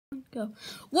Go.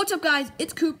 What's up, guys?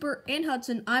 It's Cooper and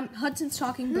Hudson. Hudson's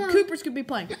talking, but Cooper's gonna be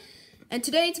playing. And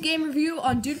today it's a game review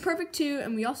on Dude Perfect 2,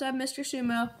 and we also have Mr.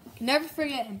 Sumo. Can never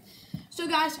forget him. So,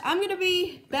 guys, I'm gonna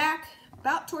be back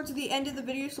about towards the end of the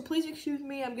video, so please excuse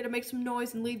me. I'm gonna make some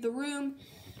noise and leave the room.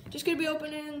 Just gonna be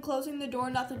opening and closing the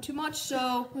door, nothing too much.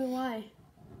 So, wait, why?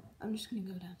 I'm just gonna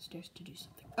go downstairs to do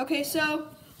something. Okay, so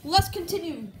let's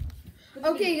continue.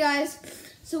 Okay, guys.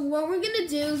 So what we're gonna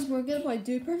do is we're gonna play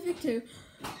Dude Perfect 2.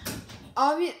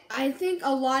 I think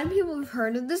a lot of people have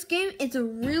heard of this game. It's a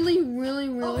really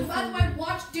Oh, by fun the way,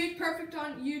 watch Dude Perfect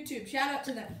on YouTube. Shout out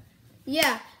to them.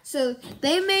 Yeah, so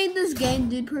they made this game,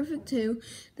 Dude Perfect 2.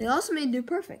 They also made Dude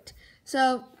Perfect.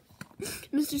 So,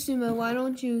 Mr. Sumo, why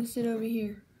don't you sit over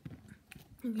here?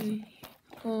 Okay,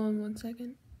 hold on 1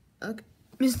 second. Okay,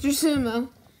 Mr. Sumo,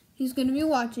 he's gonna be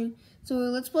watching. So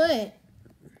let's play it.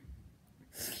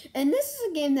 And this is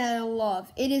a game that I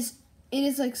love. It is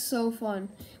like so fun.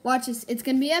 Watch this. It's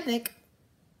gonna be epic.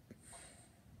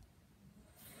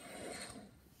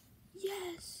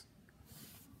 Yes.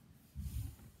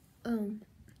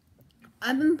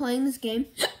 I've been playing this game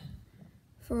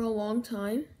for a long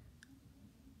time.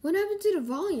 What happened to the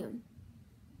volume?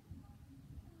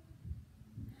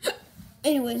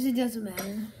 Anyways, it doesn't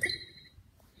matter.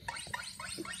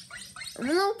 I'm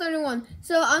on level 31.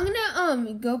 So I'm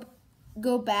gonna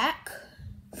go back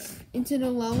into the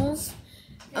levels.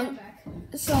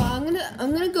 So I'm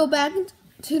gonna go back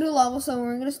to the level. So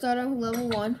we're gonna start off with level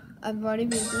 1. I've already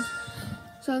beat this.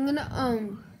 So I'm gonna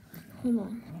hold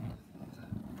on.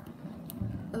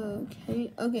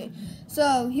 Okay.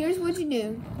 So here's what you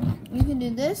do. You can do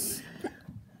this,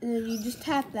 and then you just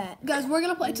tap that. Guys, we're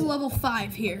gonna play to level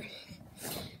 5 here.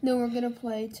 No, we're gonna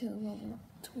play to level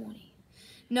 20.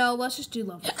 No, let's just do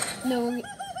level. No,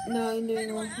 I'm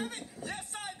doing level 20.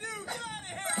 Yes, I do. Get out of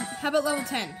here. How about level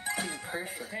 10?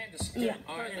 Perfect. Yeah.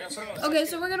 Okay,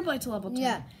 so we're gonna play to level 10.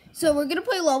 Yeah. So we're gonna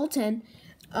play level 10.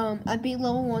 I beat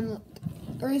level 1,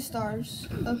 3 stars.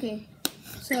 Okay.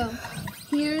 So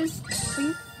here's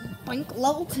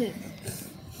level 2.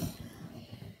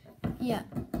 Yeah.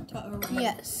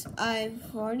 Yes,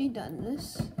 I've already done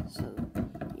this. So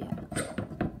yeah.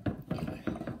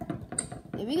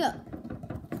 There we go.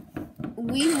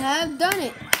 We have done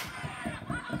it.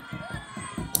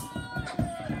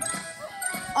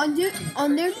 On their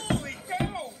Holy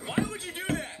cow! Why would you do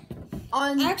that?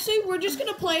 Actually, we're just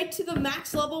gonna play to the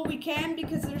max level we can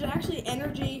because there's actually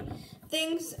energy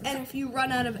things, and if you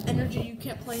run out of energy, you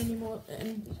can't play any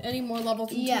more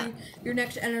levels until your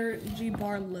next energy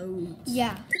bar loads.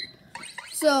 Yeah.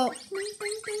 So,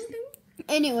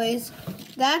 anyways,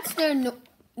 that's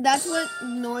what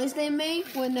noise they make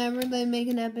whenever they make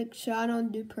an epic shot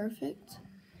on Dude Perfect.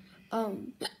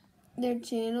 Their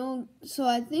channel. So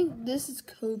I think this is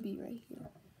Kobe right here.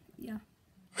 Yeah.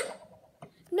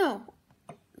 No.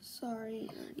 Sorry.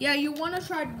 Yeah, you want to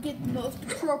try to get the most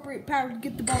appropriate power to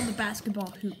get the ball in the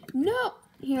basketball hoop. No.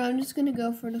 Here, I'm just gonna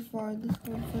go for the farthest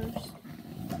one first.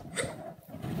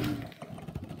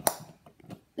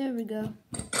 There we go.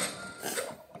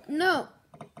 No.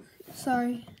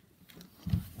 Sorry.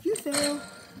 You fail.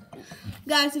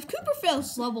 Guys, if Cooper fails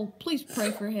this level, please pray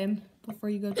for him before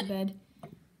you go to bed.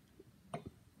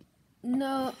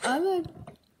 No, I'm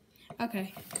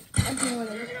Okay. okay,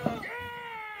 whatever.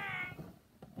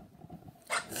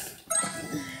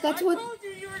 That's I what. told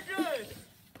you were good.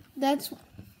 That's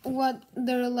what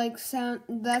they're like sound.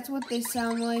 That's what they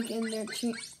sound like in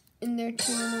their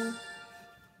channel.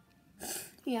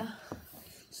 Yeah.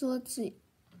 So let's see.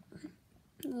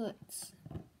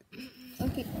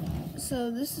 Okay. So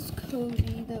this is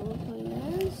Cody that we're playing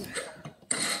as.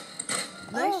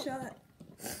 Nice shot.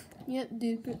 Yep,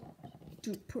 Dude Perfect.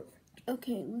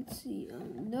 Okay, let's see.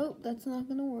 Nope, that's not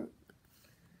gonna work.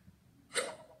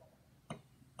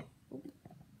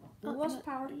 You lost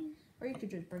power, or you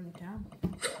could just bring it down.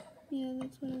 Yeah,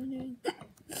 that's what I'm doing.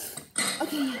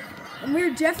 Okay. And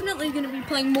we're definitely going to be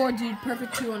playing more Dude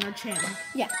Perfect 2 on our channel.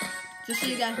 Yeah. Just so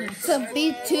you guys know. So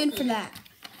be tuned for that.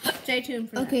 Stay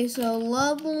tuned for that. Okay, so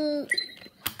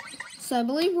I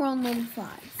believe we're on level 5.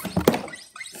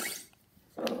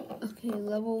 Okay,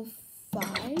 level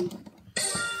 5.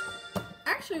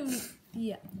 Actually,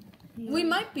 yeah. We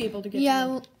might be able to get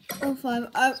level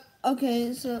 5.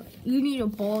 Okay, so you need a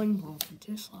bowling ball for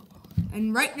this level.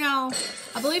 And right now,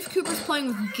 I believe Cooper's playing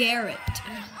with Garrett.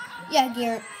 yeah,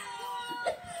 Garrett.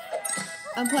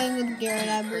 I'm playing with Garrett,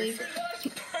 I believe.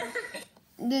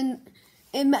 Then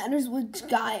it matters which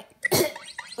guy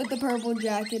with the purple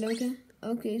jacket, okay?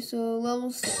 Okay, so level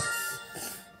 6.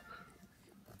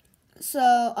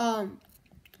 So,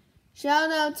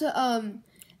 shout out to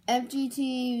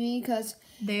FGTV because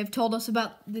They have told us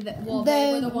about they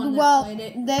were the ones that played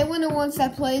it. They were the ones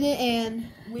that played it, and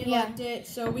We liked it,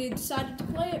 so we decided to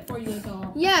play it for you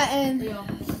all. yeah, and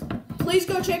Please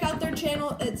go check out their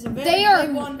channel. It's a very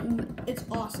big one. It's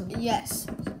awesome. yes,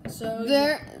 So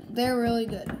they're really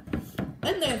good.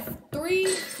 and they have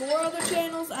 3-4 other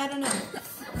channels. I don't know.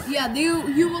 Yeah,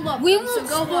 you will love. We them, won't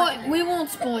so go watch. we won't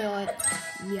spoil it.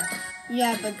 Yeah.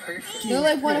 Yeah, but they're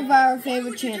like one of our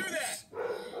favorite channels.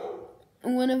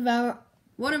 One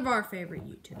of our favorite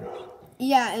YouTubers.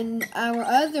 Yeah, and our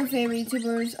other favorite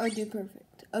YouTubers are Dude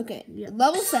Perfect. Okay,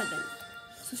 level 7.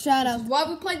 So shout out. Why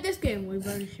we played this game? We've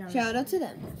already Shout out to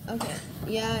them. Okay.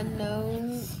 Yeah,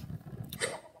 no.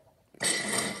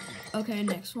 Okay,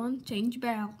 next one. Change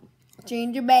bell.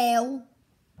 Change your bell.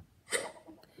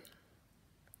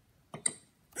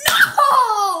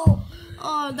 No!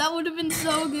 Oh, that would have been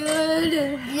so good.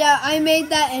 Yeah, I made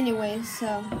that anyway,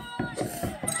 so.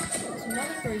 It's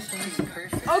another 3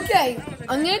 stars. Okay,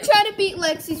 I'm gonna try to beat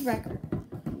Lexi's record.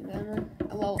 Remember?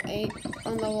 Level 8.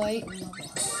 On level 8.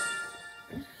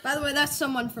 By the way, that's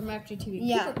someone from FGTV.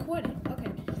 Yeah. Keep recording.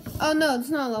 Okay. Oh no, it's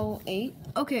not level 8.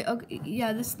 Okay.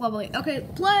 Yeah, this is level 8. Okay,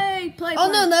 play. Oh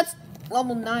no, that's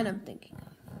level 9 I'm thinking.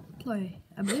 Play.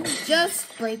 I believe it's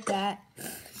Just break that.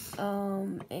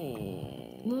 And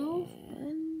Move.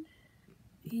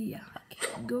 Yeah. Okay,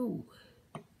 go.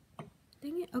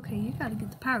 Dang it. Okay, you gotta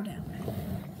get the power down.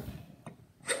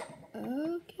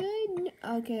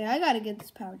 Okay, I gotta get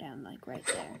this power down, like right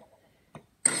there.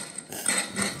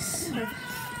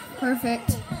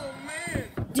 Perfect.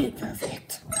 Dude,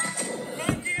 perfect.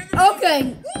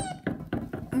 Okay.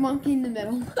 Monkey in the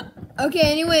middle.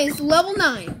 Okay, anyways, level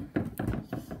 9.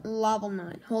 Level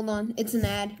 9. Hold on, it's an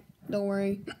ad. Don't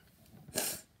worry.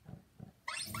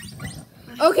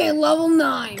 Okay, level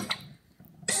 9.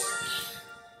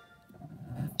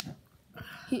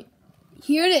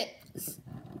 Here it is.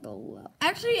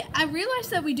 Actually, I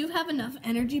realized that we do have enough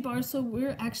energy bars, so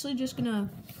we're actually just gonna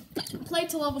play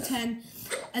to level 10,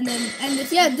 and then end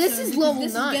this. Yeah, this episode is level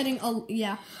this 9. Is getting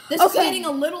this is getting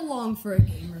a little long for a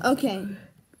gamer. Okay.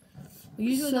 We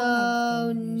usually So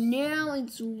don't have now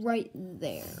it's right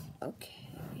there.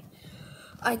 Okay.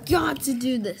 I got to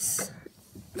do this.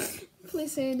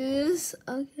 Please say this.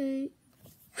 Okay.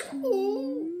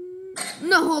 No,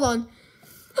 hold on.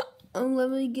 Let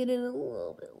me get it a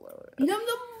little bit lower.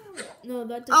 No,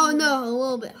 that doesn't. Oh no, a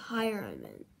little bit higher I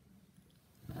meant.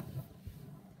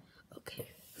 Okay.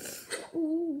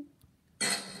 Ooh.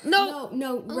 No,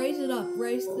 raise it up.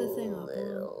 Raise the thing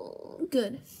up.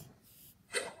 Good.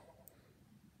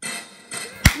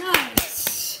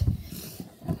 Nice.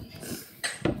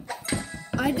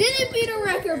 I didn't beat a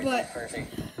record, but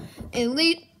at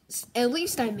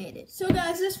least I made it. So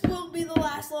guys, this will be the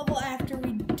last level after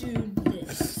we do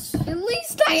this. At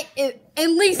least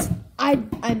I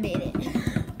made it.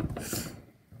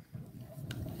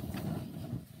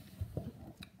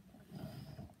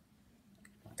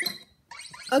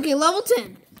 Okay, level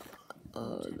 10.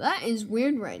 That is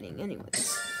weird writing,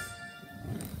 anyways.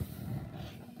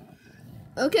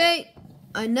 Okay,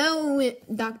 I know it,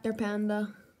 Dr.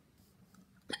 Panda.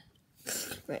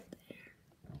 Right there.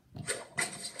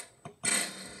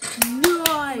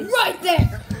 Nice. Right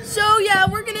there. So yeah,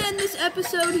 we're gonna end this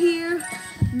episode here.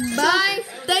 Bye.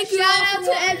 Thank you Shout all out for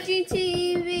to watching.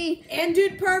 FGTV. And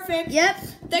Dude Perfect. Yep.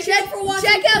 Thank you all for watching.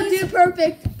 Check out Please- Dude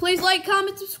Perfect. Please like,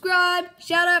 comment, subscribe.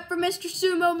 Shout out for Mr.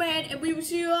 Sumo Man, and we will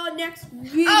see you all next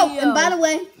video. Oh, and by the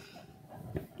way,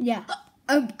 yeah,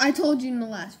 I told you in the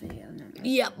last video.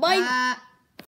 yeah, bye. Bye.